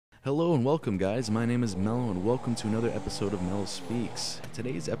Hello and welcome, guys. My name is Mellow, and welcome to another episode of Mellow Speaks.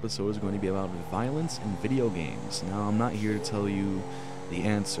 Today's episode is going to be about violence in video games. Now, I'm not here to tell you the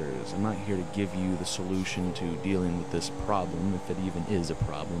answers. I'm not here to give you the solution to dealing with this problem, if it even is a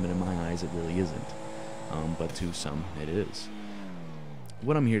problem, and in my eyes, it really isn't. But to some, it is.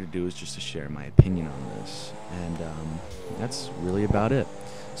 What I'm here to do is just to share my opinion on this, and that's really about it.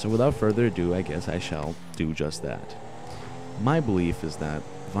 So without further ado, I guess I shall do just that. My belief is that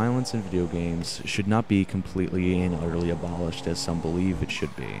violence in video games should not be completely and utterly abolished as some believe it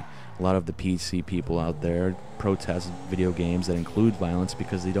should be. A lot of the PC people out there protest video games that include violence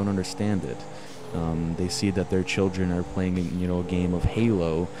because they don't understand it. They see that their children are playing, a game of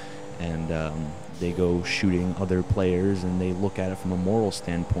Halo, and they go shooting other players, and they look at it from a moral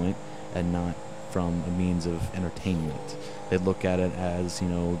standpoint and not from a means of entertainment. They look at it as,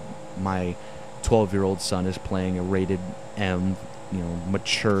 my 12-year-old son is playing a rated M,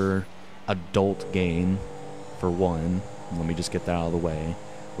 mature adult game, for one. Let me just get that out of the way,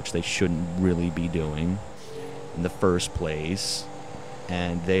 which they shouldn't really be doing in the first place.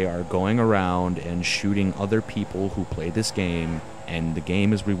 And they are going around and shooting other people who play this game, and the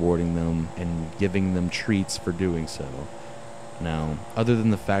game is rewarding them and giving them treats for doing so. Now, other than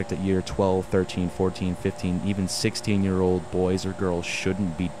the fact that you're 12, 13, 14, 15, even 16-year-old boys or girls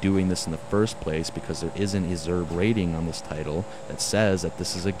shouldn't be doing this in the first place, because there isn't a ZERB rating on this title that says that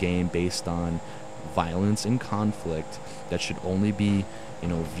this is a game based on violence and conflict that should only be,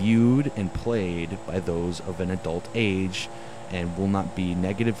 viewed and played by those of an adult age and will not be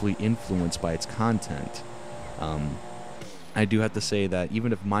negatively influenced by its content. I do have to say that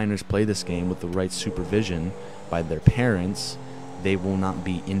even if minors play this game with the right supervision by their parents, they will not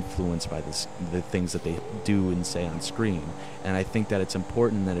be influenced by the things that they do and say on screen. And I think that it's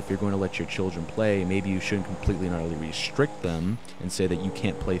important that if you're going to let your children play, maybe you shouldn't completely and utterly restrict them and say that you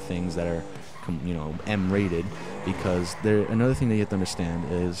can't play things that are, M-rated, because another thing that you have to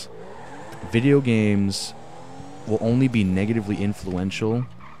understand is video games will only be negatively influential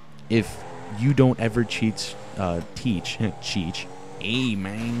if you don't ever teach, hey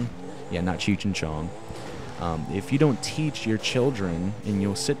man, yeah, not Cheech and Chong. If you don't teach your children, and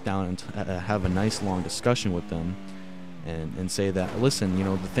you'll sit down and have a nice long discussion with them and say that, listen,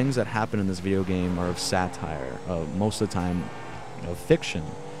 the things that happen in this video game are of satire, most of the time of fiction,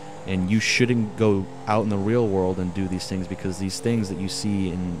 and you shouldn't go out in the real world and do these things, because these things that you see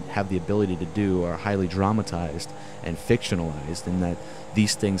and have the ability to do are highly dramatized and fictionalized, and that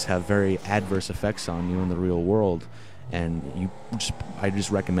these things have very adverse effects on you in the real world. And I just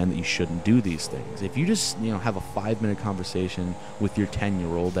recommend that you shouldn't do these things. If you just have a 5-minute conversation with your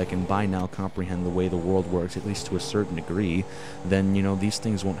 10-year-old that can by now comprehend the way the world works, at least to a certain degree, then these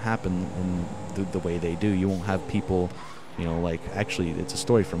things won't happen in the way they do. You won't have people, actually, it's a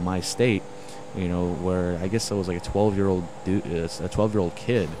story from my state, where I guess it was like a 12-year-old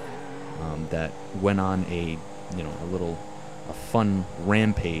kid that went on a fun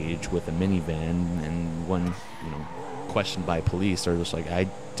rampage with a minivan, and when questioned by police, they're just like, I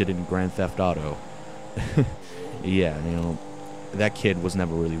did it in Grand Theft Auto. Yeah, that kid was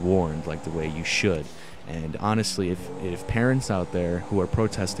never really warned like the way you should. And honestly, if parents out there who are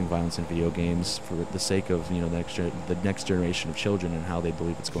protesting violence in video games for the sake of the next generation of children and how they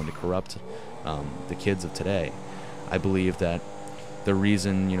believe it's going to corrupt the kids of today, I believe that the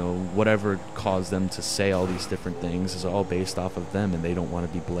reason, whatever caused them to say all these different things is all based off of them, and they don't want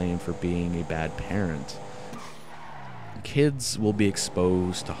to be blamed for being a bad parent. Kids will be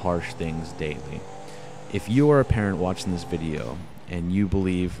exposed to harsh things daily. If you are a parent watching this video and you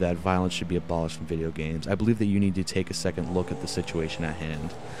believe that violence should be abolished from video games, I believe that you need to take a second look at the situation at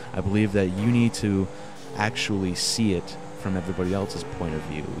hand. I believe that you need to actually see it from everybody else's point of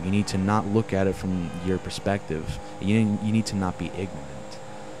view. You need to not look at it from your perspective. You need to not be ignorant,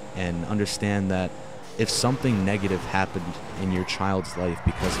 and understand that if something negative happened in your child's life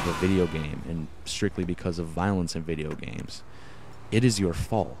because of a video game, and strictly because of violence in video games, it is your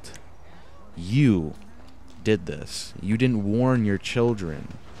fault. You did this. You didn't warn your children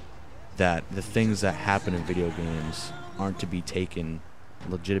that the things that happen in video games aren't to be taken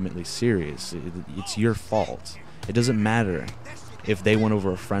legitimately serious. It's your fault. It doesn't matter if they went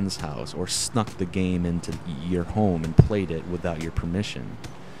over a friend's house or snuck the game into your home and played it without your permission.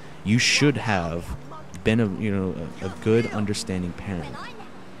 You should have been a good, understanding parent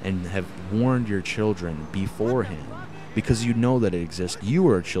and have warned your children beforehand, because you know that it exists. You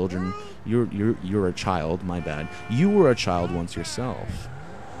were a child, my bad. You were a child once yourself.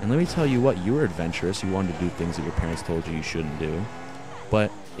 And let me tell you what, you were adventurous. You wanted to do things that your parents told you you shouldn't do.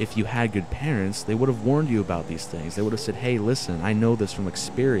 But if you had good parents, they would have warned you about these things. They would have said, hey, listen, I know this from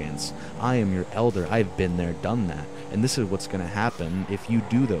experience. I am your elder. I've been there, done that. And this is what's going to happen if you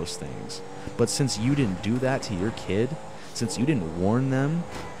do those things. But since you didn't do that to your kid, since you didn't warn them,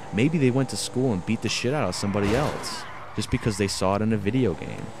 maybe they went to school and beat the shit out of somebody else just because they saw it in a video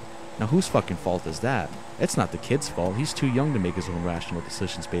game. Now, whose fucking fault is that? It's not the kid's fault. He's too young to make his own rational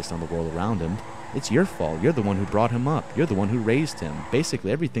decisions based on the world around him. It's your fault. You're the one who brought him up. You're the one who raised him.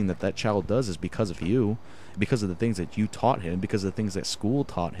 Basically, everything that child does is because of you, because of the things that you taught him, because of the things that school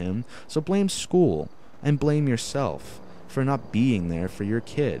taught him. So blame school and blame yourself for not being there for your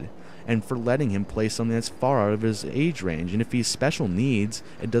kid and for letting him play something that's far out of his age range. And if he's special needs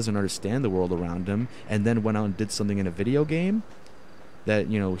and doesn't understand the world around him and then went out and did something in a video game that,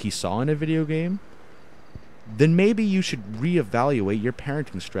 you know, he saw in a video game, then maybe you should reevaluate your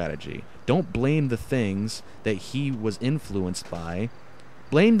parenting strategy. Don't blame the things that he was influenced by.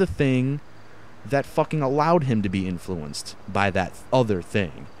 Blame the thing that fucking allowed him to be influenced by that other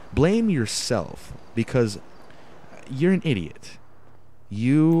thing. Blame yourself, because you're an idiot.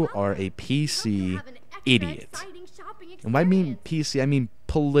 You are a PC idiot. And when I mean PC, I mean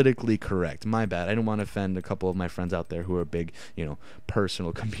politically correct. My bad. I don't want to offend a couple of my friends out there who are big, you know,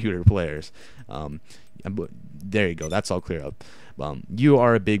 personal computer players. There you go. That's all clear up. You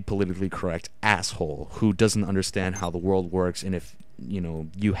are a big politically correct asshole who doesn't understand how the world works, and if, you know,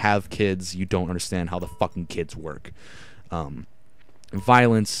 you have kids, you don't understand how the fucking kids work.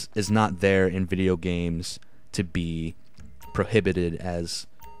 Violence is not there in video games to be prohibited as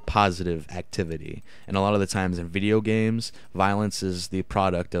positive activity, and a lot of the times in video games, violence is the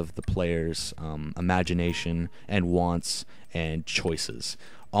product of the player's imagination and wants and choices.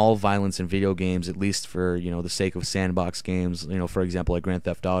 All violence in video games, at least for, you know, the sake of sandbox games, you know, for example, like Grand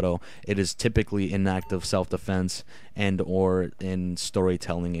Theft Auto, it is typically in act of self-defense and or in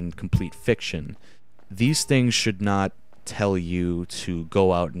storytelling in complete fiction. These things should not tell you to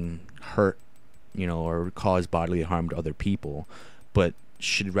go out and hurt, you know, or cause bodily harm to other people, but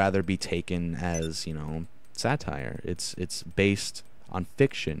should rather be taken as, you know, satire. It's based on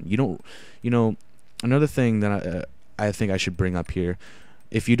fiction. You don't, you know, another thing that I think I should bring up here,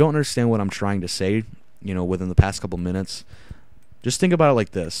 if you don't understand what I'm trying to say, you know, within the past couple minutes, just think about it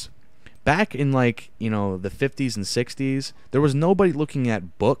like this. Back in, like, you know, the 50s and 60s, there was nobody looking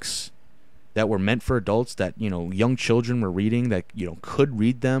at books that were meant for adults, that, you know, young children were reading, that, you know, could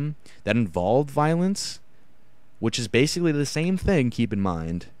read them, that involved violence, which is basically the same thing, keep in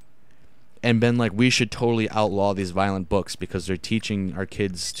mind, and been like, we should totally outlaw these violent books because they're teaching our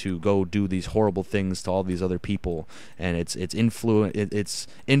kids to go do these horrible things to all these other people, and it's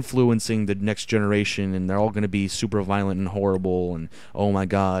influencing the next generation, and they're all going to be super violent and horrible, and oh my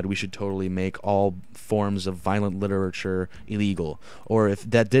god, we should totally make all forms of violent literature illegal. Or if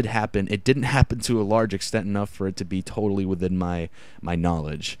that did happen, it didn't happen to a large extent enough for it to be totally within my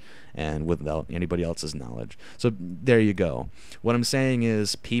knowledge and without anybody else's knowledge. So there you go. What I'm saying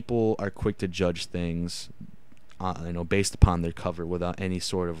is, people are quick to judge things, you know, based upon their cover without any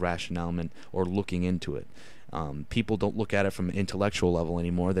sort of rationale or looking into it. People don't look at it from an intellectual level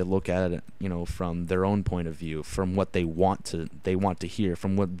anymore. They look at it, you know, from their own point of view, from what they want to hear,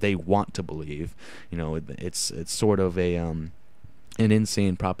 from what they want to believe. You know, it's sort of an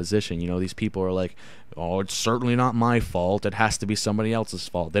insane proposition. You know, these people are like, oh, it's certainly not my fault, it has to be somebody else's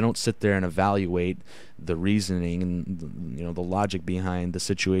fault. They don't sit there and evaluate the reasoning and, you know, the logic behind the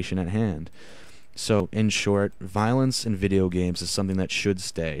situation at hand. So, in short, violence in video games is something that should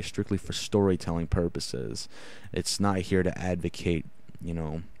stay strictly for storytelling purposes. It's not here to advocate, you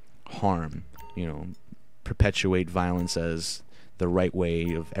know, harm, you know, perpetuate violence as the right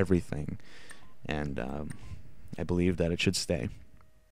way of everything. And I believe that it should stay.